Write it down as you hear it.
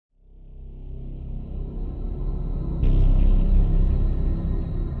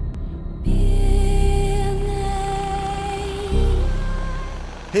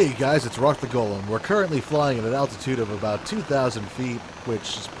Hey guys, it's RockTheGolem. We're currently flying at an altitude of about 2,000 feet,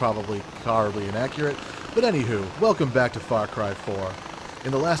 which is probably horribly inaccurate. But anywho, welcome back to Far Cry 4.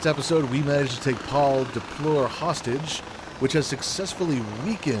 In the last episode, we managed to take Paul de Pleur hostage, which has successfully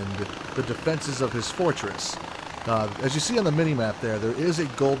weakened the defenses of his fortress. As you see on the minimap there is a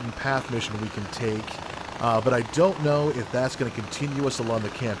golden path mission we can take, but I don't know if that's going to continue us along the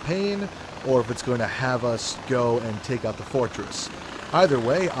campaign, or if it's going to have us go and take out the fortress. Either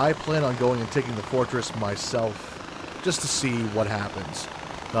way, I plan on going and taking the fortress myself, just to see what happens.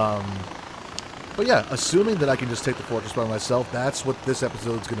 But yeah, assuming that I can just take the fortress by myself, that's what this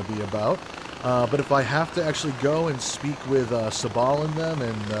episode is going to be about. But if I have to actually go and speak with Sabal and them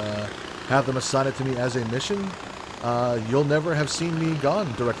and have them assign it to me as a mission, you'll never have seen me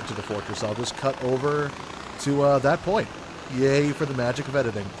gone directly to the fortress. I'll just cut over to that point. Yay for the magic of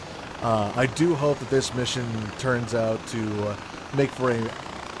editing. I do hope that this mission turns out to make for a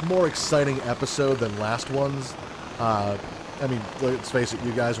more exciting episode than last one's. I mean, let's face it,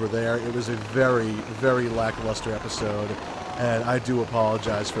 you guys were there. It was a very, very lackluster episode, and I do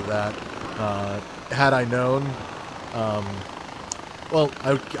apologize for that. Had I known, well,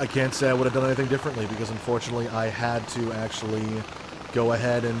 I can't say I would have done anything differently, because unfortunately I had to actually go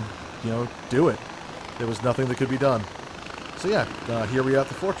ahead and, do it. There was nothing that could be done. So yeah, here we are at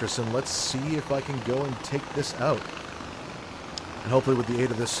the fortress, and let's see if I can go and take this out. And hopefully with the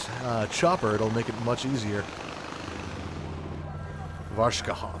aid of this chopper, it'll make it much easier.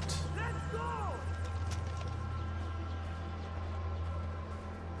 Varshkahat.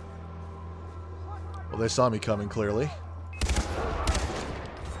 Well, they saw me coming, clearly.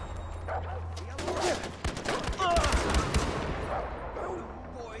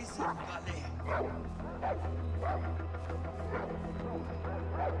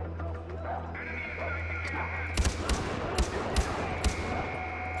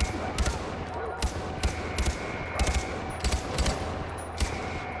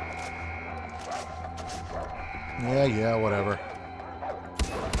 Yeah, whatever.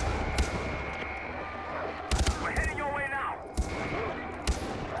 We're heading your way now.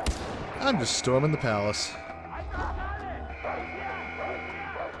 I'm just storming the palace.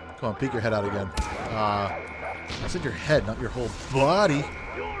 Come on, peek your head out again. I said your head, not your whole body.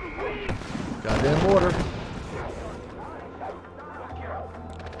 Goddamn mortar.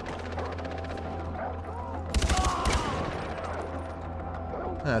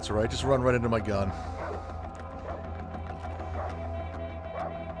 That's right, just run right into my gun.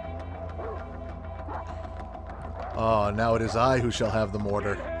 Oh, now it is I who shall have the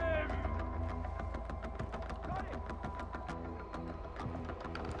mortar.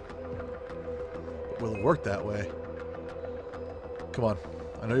 But will it work that way? Come on.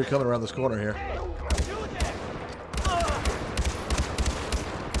 I know you're coming around this corner here.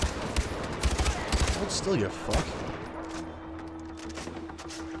 Hold still, you fuck.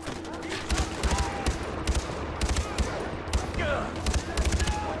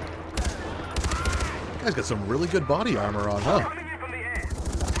 Guy's got some really good body armor on, huh?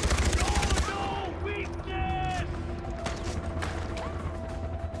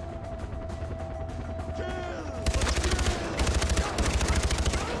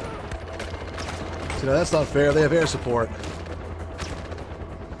 See, now that's not fair. They have air support.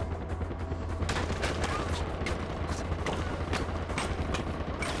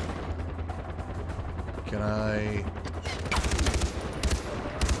 Can I...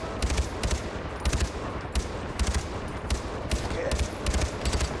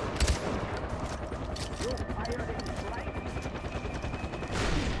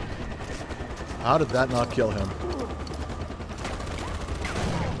 How did that not kill him?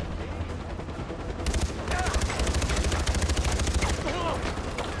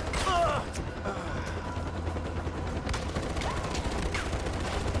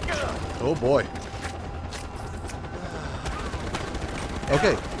 Oh boy.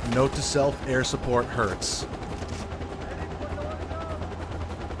 Okay, note to self, air support hurts.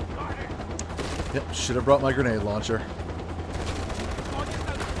 Yep, should have brought my grenade launcher.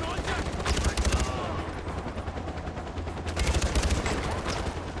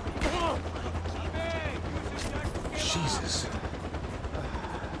 Jesus.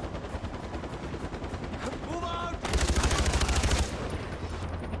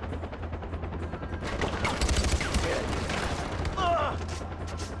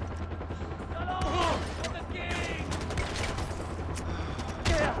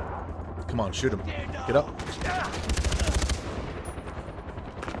 Come on, shoot him. Get up.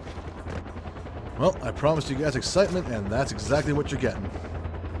 Well, I promised you guys excitement, and that's exactly what you're getting.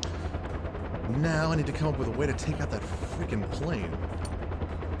 Now I need to come up with a way to take out that freaking plane.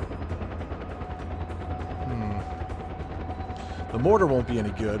 mortar won't be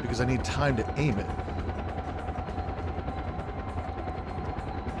any good because I need time to aim it.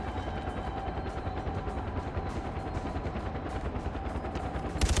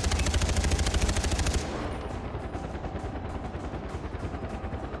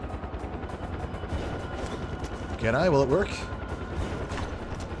 Can I? Will it work?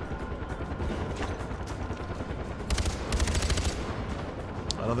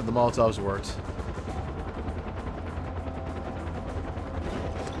 I don't think the Molotovs worked.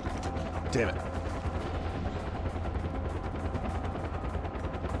 Damn it.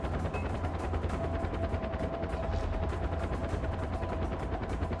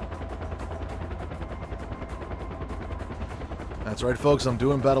 That's right, folks. I'm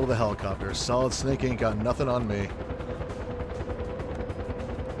doing battle with a helicopter. Solid Snake ain't got nothing on me.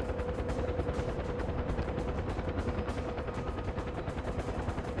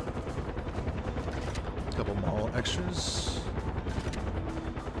 Couple mall extras.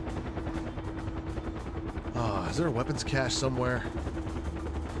 Ah, is there a weapons cache somewhere?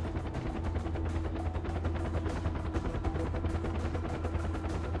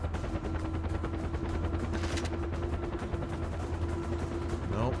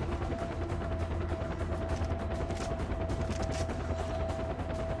 Nope.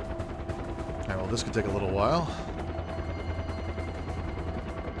 Alright, well, this could take a little while.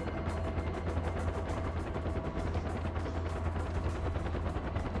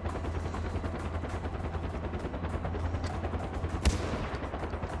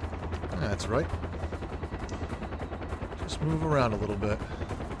 That's right. Just move around a little bit.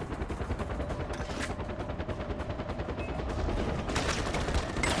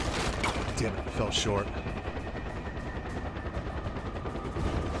 Damn it, fell short.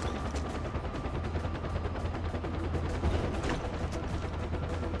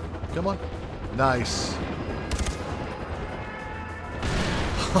 Come on. Nice.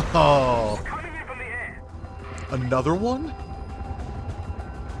 Oh. Coming in from the air. Another one?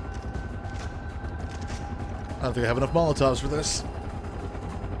 I don't think I have enough Molotovs for this.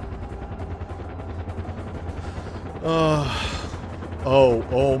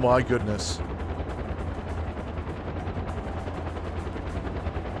 Oh my goodness.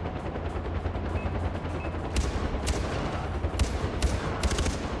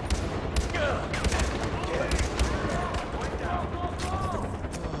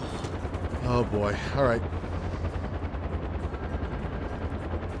 Oh boy. All right.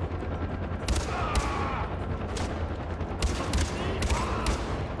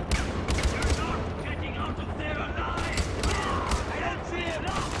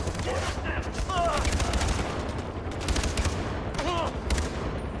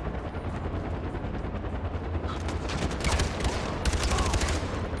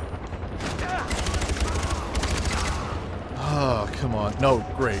 Oh, come on. No,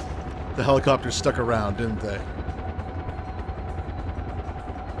 great. The helicopters stuck around, didn't they?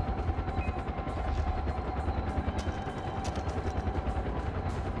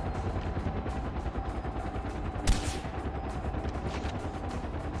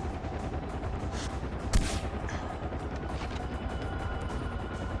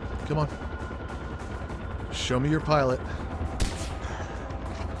 Come on. Show me your pilot.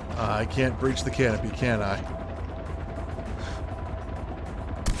 I can't breach the canopy, can I?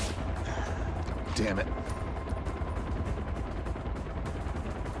 Damn it.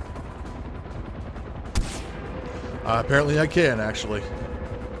 Apparently I can, actually.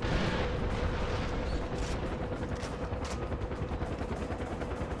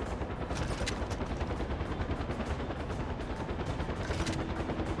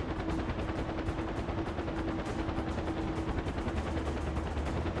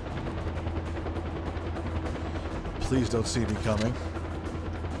 Please don't see me coming.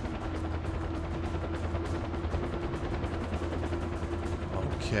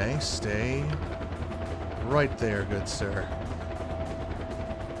 Okay, stay right there, good sir.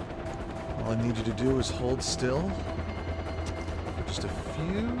 All I need you to do is hold still for just a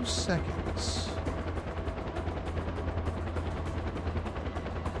few seconds.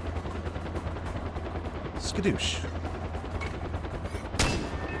 Skadoosh.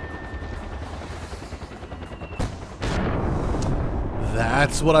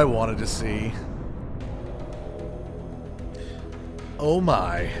 That's what I wanted to see. Oh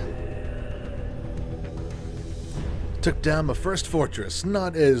my. Took down my first fortress.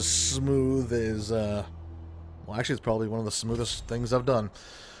 Not as smooth as, well, actually it's probably one of the smoothest things I've done.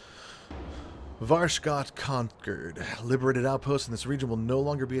 Varsh got conquered. Liberated outposts in this region will no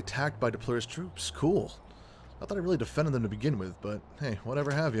longer be attacked by Deployer's troops. Cool. I thought I really defended them to begin with, but hey,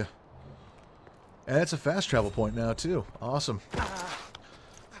 whatever have you. And it's a fast travel point now, too. Awesome.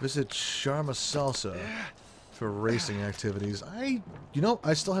 Visit Sharma Salsa for racing activities. You know,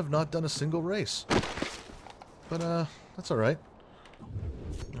 I still have not done a single race. But, that's alright.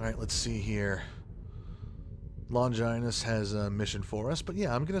 Alright, let's see here. Longinus has a mission for us, but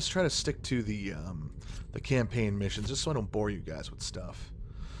yeah, I'm gonna try to stick to the campaign missions, just so I don't bore you guys with stuff.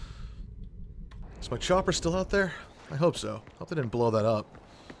 Is my chopper still out there? I hope so. Hope they didn't blow that up.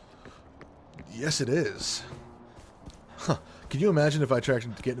 Yes, it is. Huh. Can you imagine if I tried to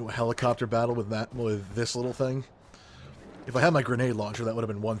get into a helicopter battle with this little thing? If I had my grenade launcher, that would have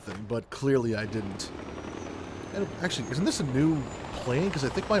been one thing, but clearly I didn't. And actually, isn't this a new plane? Because I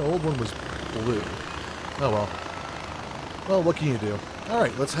think my old one was blue. Oh well. Well, what can you do?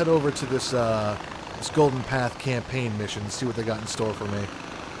 Alright, let's head over to this Golden Path campaign mission and see what they got in store for me.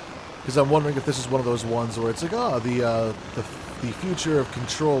 Because I'm wondering if this is one of those ones where it's like, oh, the future of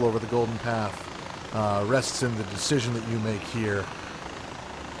control over the Golden Path rests in the decision that you make here.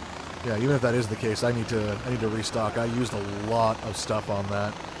 Yeah, even if that is the case, I need to restock. I used a lot of stuff on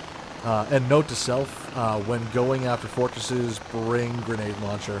that. And note to self, when going after fortresses, bring grenade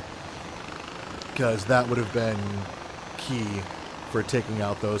launcher. Because that would have been key for taking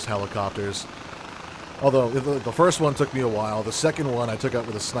out those helicopters. Although, the first one took me a while. The second one I took out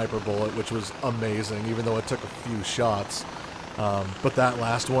with a sniper bullet, which was amazing, even though it took a few shots. But that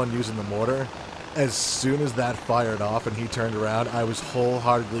last one, using the mortar, as soon as that fired off and he turned around, I was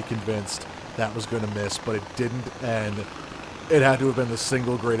wholeheartedly convinced that was going to miss, but it didn't, and it had to have been the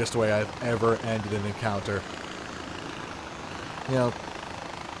single greatest way I've ever ended an encounter. You know,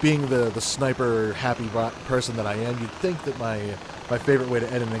 being the sniper happy person that I am, you'd think that my favorite way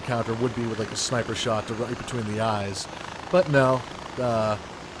to end an encounter would be with like a sniper shot to right between the eyes. But no,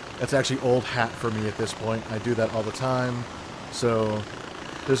 that's actually old hat for me at this point. I do that all the time, so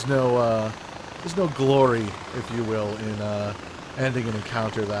there's no glory, if you will, in ending an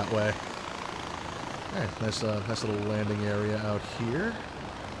encounter that way. Alright, nice little landing area out here.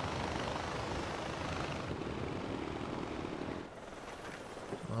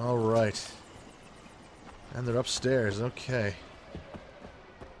 Alright. And they're upstairs, okay.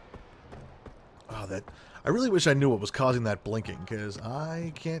 Oh, I really wish I knew what was causing that blinking, because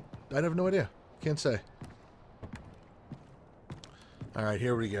I have no idea. Can't say. Alright,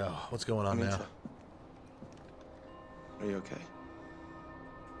 here we go. What's going on now? Are you okay?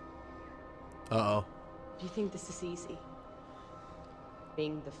 Uh-oh. Do you think this is easy?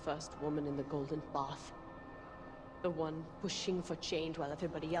 Being the first woman in the Golden Bath. The one pushing for change while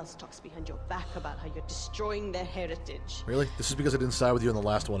everybody else talks behind your back about how you're destroying their heritage. Really? This is because I didn't side with you on the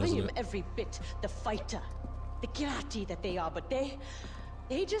last one, isn't it? I am every bit the fighter, the kirati that they are, but they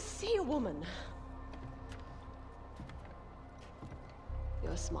just see a woman.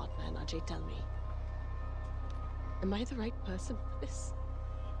 You're a smart man, RJ, tell me. Am I the right person for this?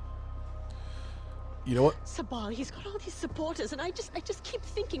 You know what? Sabal, he's got all these supporters, and I just keep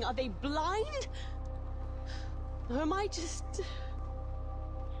thinking, are they blind? Or am I just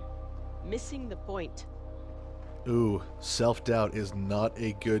missing the point? Ooh, self-doubt is not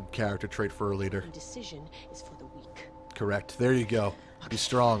a good character trait for a leader. Indecision is for the weak. Correct. There you go. Be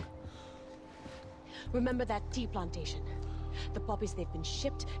strong. Remember that tea plantation? The poppies, they've been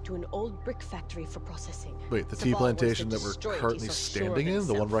shipped to an old brick factory for processing. Wait, the tea plantation that we're currently standing in?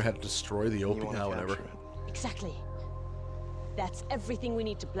 The one where I had to destroy the opium? No, whatever. Exactly. That's everything we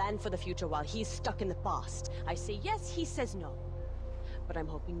need to plan for the future while he's stuck in the past. I say yes, he says no. But I'm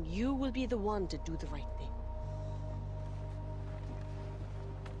hoping you will be the one to do the right thing.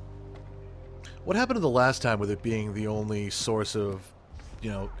 What happened to the last time with it being the only source of,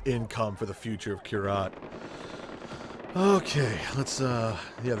 you know, income for the future of Kyrat? Okay, let's, yeah,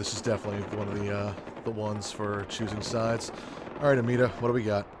 this is definitely one of the ones for choosing sides. Alright, Amita, what do we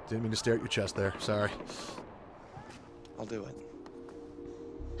got? Didn't mean to stare at your chest there, sorry. I'll do it.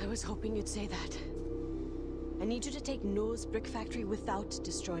 I was hoping you'd say that. I need you to take Noah's brick factory without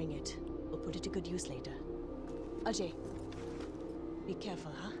destroying it. We'll put it to good use later. Ajay, be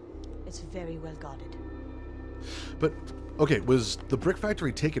careful, huh? It's very well guarded. But, okay, was the brick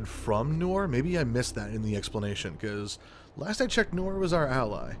factory taken from Noor? Maybe I missed that in the explanation, because last I checked, Noor was our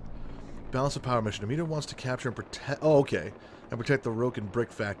ally. Balance of power mission. Amita wants to capture and protect... Oh, okay. And protect the Roken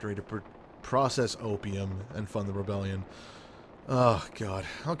brick factory to process opium and fund the rebellion. Oh, God.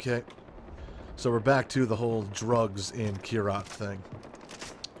 Okay. So we're back to the whole drugs in Kyrat thing.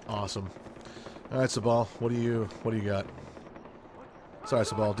 Awesome. Alright, Sabal, what do you got? Sorry,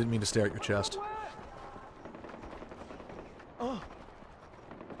 Sabal, didn't mean to stare at your chest. Oh.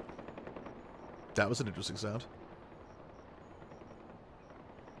 That was an interesting sound.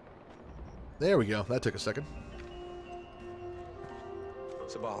 There we go. That took a second.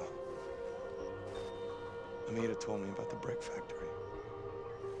 Sabal. Amita told me about the brick factory.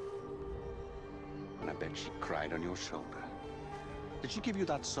 And I bet she cried on your shoulder. Did she give you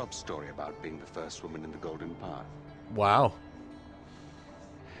that sub-story about being the first woman in the Golden Path? Wow.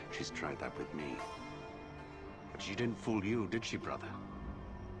 She's tried that with me. But she didn't fool you, did she, brother?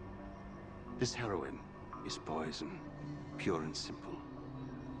 This heroin is poison, pure and simple.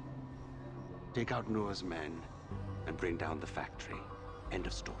 Take out Noah's men and bring down the factory. End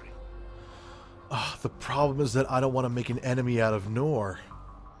of story. The problem is that I don't want to make an enemy out of Noor.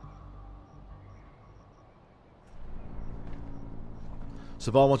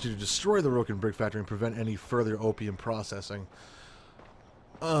 Sabal wants you to destroy the Roken brick factory and prevent any further opium processing.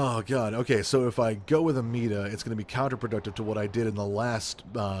 Oh, God. Okay, so if I go with Amita, it's going to be counterproductive to what I did in the last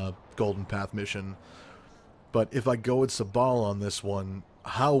Golden Path mission. But if I go with Sabal on this one,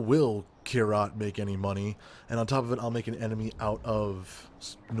 how will Kirat make any money? And on top of it, I'll make an enemy out of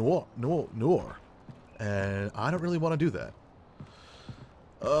Noor. And I don't really want to do that.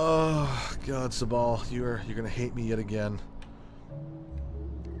 Oh, God, Sabal, you're going to hate me yet again.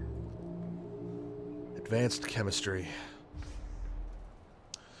 Advanced chemistry.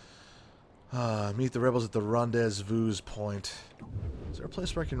 Meet the rebels at the Rendezvous point. Is there a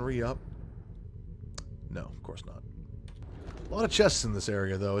place where I can re-up? No, of course not. A lot of chests in this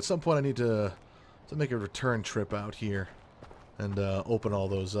area, though. At some point I need to make a return trip out here and open all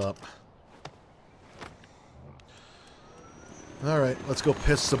those up. Alright, let's go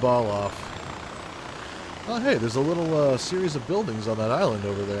piss Sabal off. Oh, hey, there's a little series of buildings on that island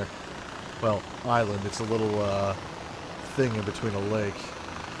over there. Well, island. It's a little thing in between a lake.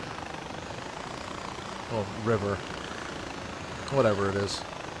 Oh, river. Whatever it is.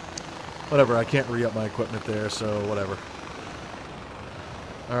 Whatever, I can't re-up my equipment there, so whatever.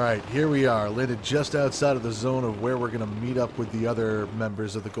 Alright, here we are, landed just outside of the zone of where we're going to meet up with the other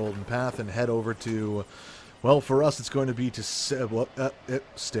members of the Golden Path and head over to, well, for us it's going to be to stay.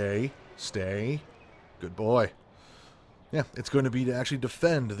 Good boy. Yeah, it's going to be to actually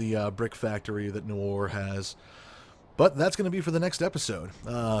defend the brick factory that Noor has. But that's going to be for the next episode.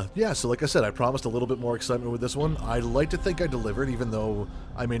 Yeah, so like I said, I promised a little bit more excitement with this one. I'd like to think I delivered, even though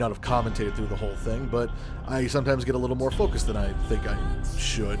I may not have commentated through the whole thing, but I sometimes get a little more focused than I think I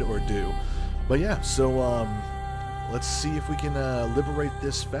should or do. But yeah, so let's see if we can liberate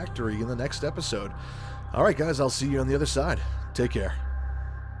this factory in the next episode. Alright guys, I'll see you on the other side. Take care.